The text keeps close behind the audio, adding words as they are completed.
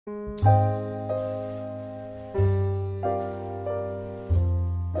Hey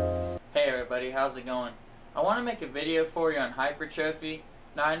everybody, how's it going? I want to make a video for you on hypertrophy.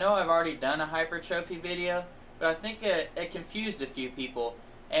 Now I know I've already done a hypertrophy video, but I think it confused a few people.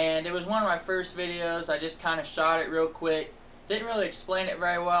 And it was one of my first videos. I just kind of shot it real quick. Didn't really explain it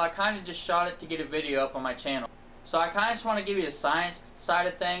very well. I kind of just shot it to get a video up on my channel. So I kind of just want to give you the science side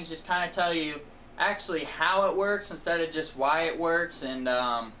of things, just kind of tell you actually how it works instead of just why it works and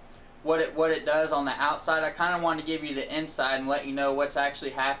what it does on the outside. I kind of want to give you the inside and let you know what's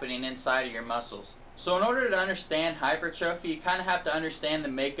actually happening inside of your muscles. So in order to understand hypertrophy, you kind of have to understand the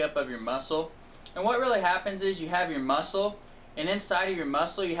makeup of your muscle. And what really happens is you have your muscle, and inside of your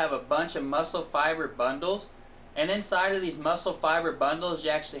muscle you have a bunch of muscle fiber bundles. And inside of these muscle fiber bundles you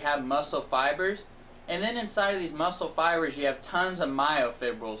actually have muscle fibers. And then inside of these muscle fibers you have tons of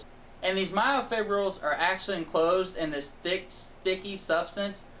myofibrils. And these myofibrils are actually enclosed in this thick, sticky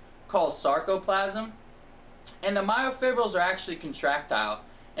substance called sarcoplasm. And the myofibrils are actually contractile.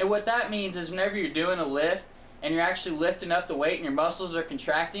 And what that means is whenever you're doing a lift and you're actually lifting up the weight and your muscles are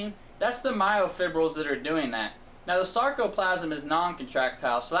contracting, that's the myofibrils that are doing that. Now the sarcoplasm is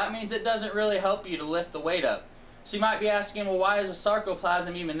non-contractile, so that means it doesn't really help you to lift the weight up. So you might be asking, well, why is the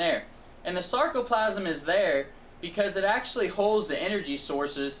sarcoplasm even there? And the sarcoplasm is there because it actually holds the energy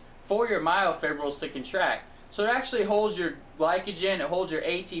sources for your myofibrils to contract. So it actually holds your glycogen, it holds your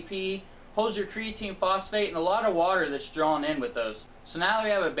ATP, holds your creatine phosphate, and a lot of water that's drawn in with those. So now that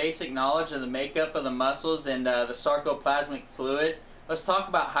we have a basic knowledge of the makeup of the muscles and the sarcoplasmic fluid, let's talk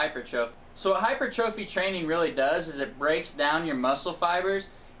about hypertrophy. So what hypertrophy training really does is it breaks down your muscle fibers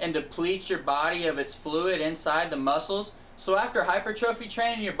and depletes your body of its fluid inside the muscles. So after hypertrophy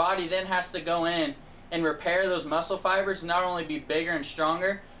training, your body then has to go in and repair those muscle fibers and not only be bigger and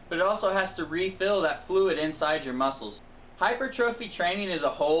stronger, but it also has to refill that fluid inside your muscles. Hypertrophy training as a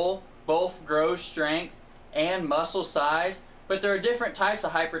whole both grows strength and muscle size, but there are different types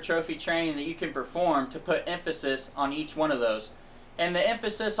of hypertrophy training that you can perform to put emphasis on each one of those. And the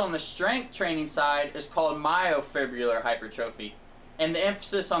emphasis on the strength training side is called myofibrillar hypertrophy. And the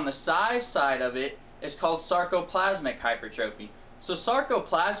emphasis on the size side of it is called sarcoplasmic hypertrophy. So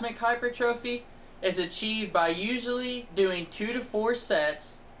sarcoplasmic hypertrophy is achieved by usually doing 2 to 4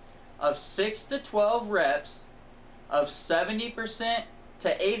 sets of 6 to 12 reps of 70%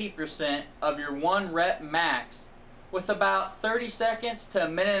 to 80% of your 1 rep max, with about 30 seconds to a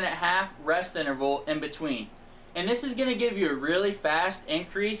minute and a half rest interval in between. And this is going to give you a really fast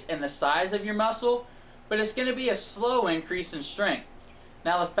increase in the size of your muscle, but it's going to be a slow increase in strength.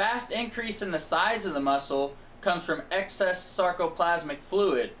 Now the fast increase in the size of the muscle comes from excess sarcoplasmic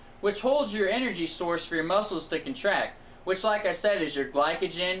fluid, which holds your energy source for your muscles to contract, which, like I said, is your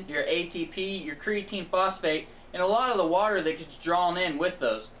glycogen, your ATP, your creatine phosphate, and a lot of the water that gets drawn in with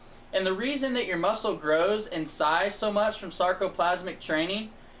those. And the reason that your muscle grows in size so much from sarcoplasmic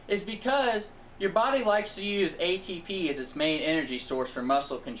training is because your body likes to use ATP as its main energy source for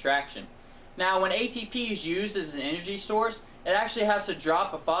muscle contraction. Now when ATP is used as an energy source, it actually has to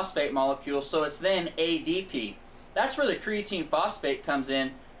drop a phosphate molecule, so it's then ADP. That's where the creatine phosphate comes in,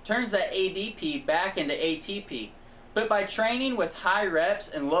 turns that ADP back into ATP. But by training with high reps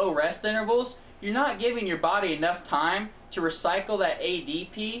and low rest intervals, you're not giving your body enough time to recycle that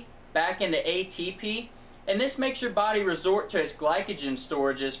ADP back into ATP, and this makes your body resort to its glycogen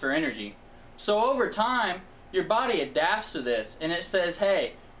storages for energy. So over time, your body adapts to this, and it says,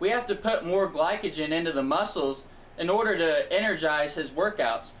 hey, we have to put more glycogen into the muscles in order to energize his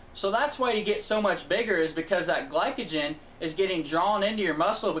workouts. So that's why you get so much bigger, is because that glycogen is getting drawn into your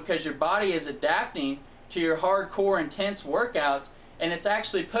muscle because your body is adapting to your hardcore intense workouts, and it's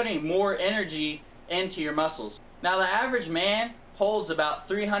actually putting more energy into your muscles. Now the average man holds about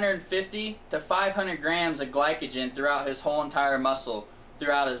 350 to 500 grams of glycogen throughout his whole entire muscle,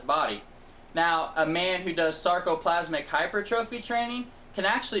 throughout his body. Now a man who does sarcoplasmic hypertrophy training can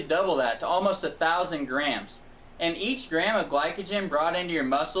actually double that to almost 1,000 grams. And each gram of glycogen brought into your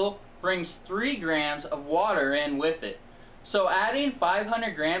muscle brings 3 grams of water in with it. So adding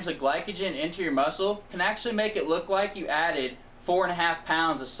 500 grams of glycogen into your muscle can actually make it look like you added 4.5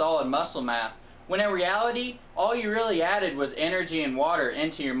 pounds of solid muscle mass, when in reality, all you really added was energy and water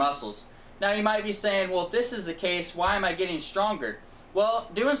into your muscles. Now you might be saying, well, if this is the case, why am I getting stronger? Well,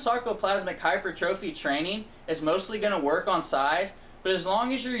 doing sarcoplasmic hypertrophy training is mostly going to work on size, but as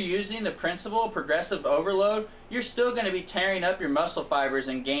long as you're using the principle of progressive overload, you're still going to be tearing up your muscle fibers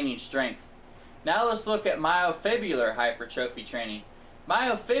and gaining strength. Now let's look at myofibrillar hypertrophy training.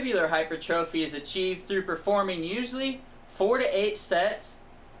 Myofibrillar hypertrophy is achieved through performing usually 4 to 8 sets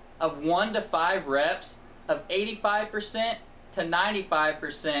of 1 to 5 reps of 85% to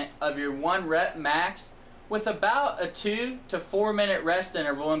 95% of your 1 rep max with about a 2 to 4 minute rest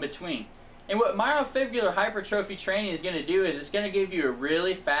interval in between. And what myofibrillar hypertrophy training is going to do is it's going to give you a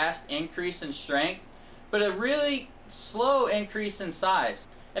really fast increase in strength, but a really slow increase in size.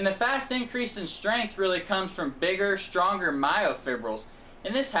 And the fast increase in strength really comes from bigger, stronger myofibrils.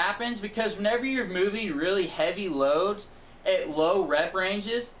 And this happens because whenever you're moving really heavy loads at low rep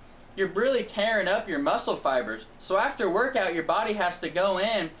ranges, you're really tearing up your muscle fibers. So after workout, your body has to go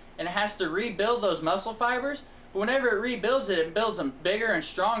in and it has to rebuild those muscle fibers. But whenever it rebuilds it, it builds them bigger and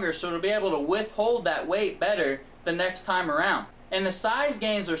stronger, so it'll be able to withhold that weight better the next time around. And the size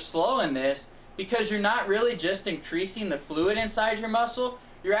gains are slow in this because you're not really just increasing the fluid inside your muscle,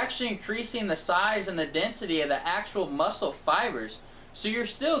 you're actually increasing the size and the density of the actual muscle fibers. So you're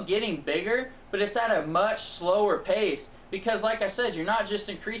still getting bigger, but it's at a much slower pace because, like I said, you're not just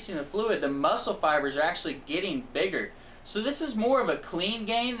increasing the fluid, the muscle fibers are actually getting bigger. So this is more of a clean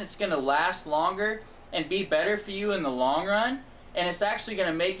gain that's going to last longer and be better for you in the long run, and it's actually going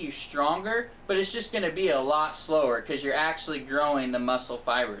to make you stronger, but it's just going to be a lot slower because you're actually growing the muscle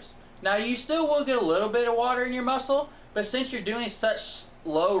fibers. Now you still will get a little bit of water in your muscle, but since you're doing such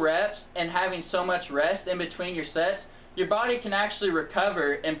low reps and having so much rest in between your sets, your body can actually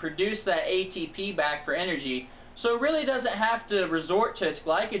recover and produce that ATP back for energy, so it really doesn't have to resort to its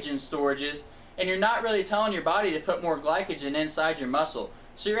glycogen storages, and you're not really telling your body to put more glycogen inside your muscle.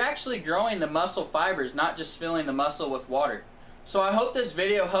 So you're actually growing the muscle fibers, not just filling the muscle with water. So I hope this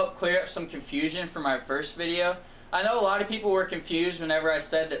video helped clear up some confusion from my first video. I know a lot of people were confused whenever I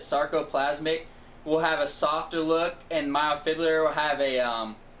said that sarcoplasmic will have a softer look and myofibrillar will have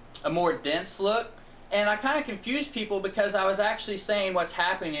a more dense look. And I kind of confused people because I was actually saying what's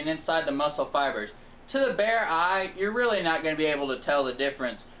happening inside the muscle fibers. To the bare eye, you're really not going to be able to tell the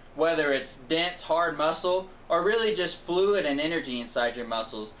difference whether it's dense, hard muscle or really just fluid and energy inside your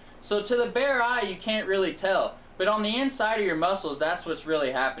muscles. So to the bare eye, you can't really tell. But on the inside of your muscles, that's what's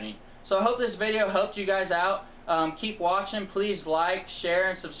really happening. So I hope this video helped you guys out. Keep watching. Please like, share,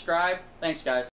 and subscribe. Thanks, guys.